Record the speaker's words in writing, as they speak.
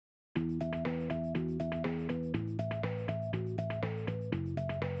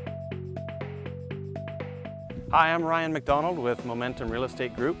Hi, I'm Ryan MacDonald with Momentum Real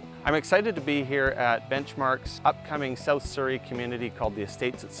Estate Group. I'm excited to be here at Benchmark's upcoming South Surrey community called the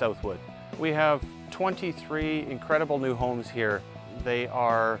Estates at Southwood. We have 23 incredible new homes here. They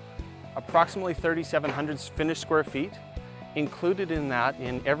are approximately 3,700 finished square feet. Included in that,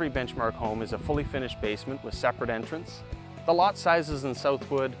 in every Benchmark home, is a fully finished basement with separate entrance. The lot sizes in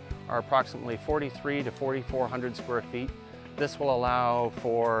Southwood are approximately 43 to 4,400 square feet. This will allow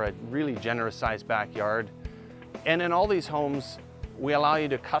for a really generous sized backyard. And in all these homes, we allow you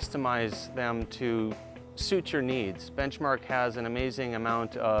to customize them to suit your needs. Benchmark has an amazing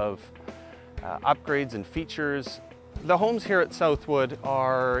amount of upgrades and features. The homes here at Southwood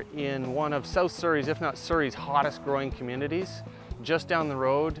are in one of South Surrey's, if not Surrey's, hottest growing communities. Just down the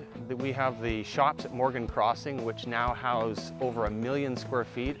road, we have the shops at Morgan Crossing, which now house over 1 million square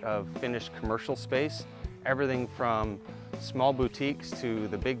feet of finished commercial space. Everything from small boutiques to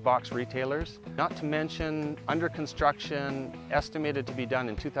the big box retailers. Not to mention, under construction, estimated to be done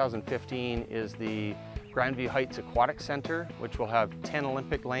in 2015, is the Grandview Heights Aquatic Center, which will have 10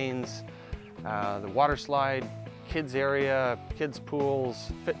 Olympic lanes, the water slide, kids area, kids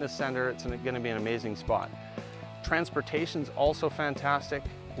pools, fitness center. It's going to be an amazing spot. Transportation's also fantastic.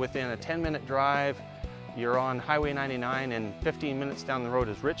 Within a 10-minute drive, you're on Highway 99, and 15 minutes down the road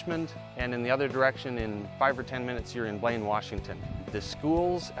is Richmond, and in the other direction, in 5 or 10 minutes, you're in Blaine, Washington. The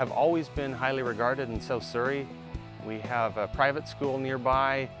schools have always been highly regarded in South Surrey. We have a private school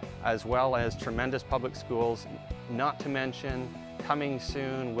nearby, as well as tremendous public schools. Not to mention, coming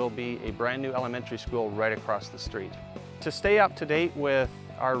soon will be a brand new elementary school right across the street. To stay up to date with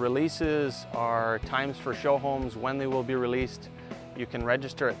our releases, our times for show homes, when they will be released, you can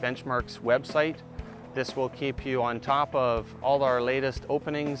register at Benchmark's website. This will keep you on top of all our latest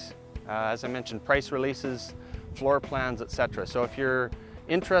openings, as I mentioned, price releases, floor plans, etc. So if you're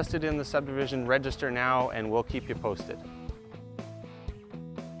interested in the subdivision, register now and we'll keep you posted.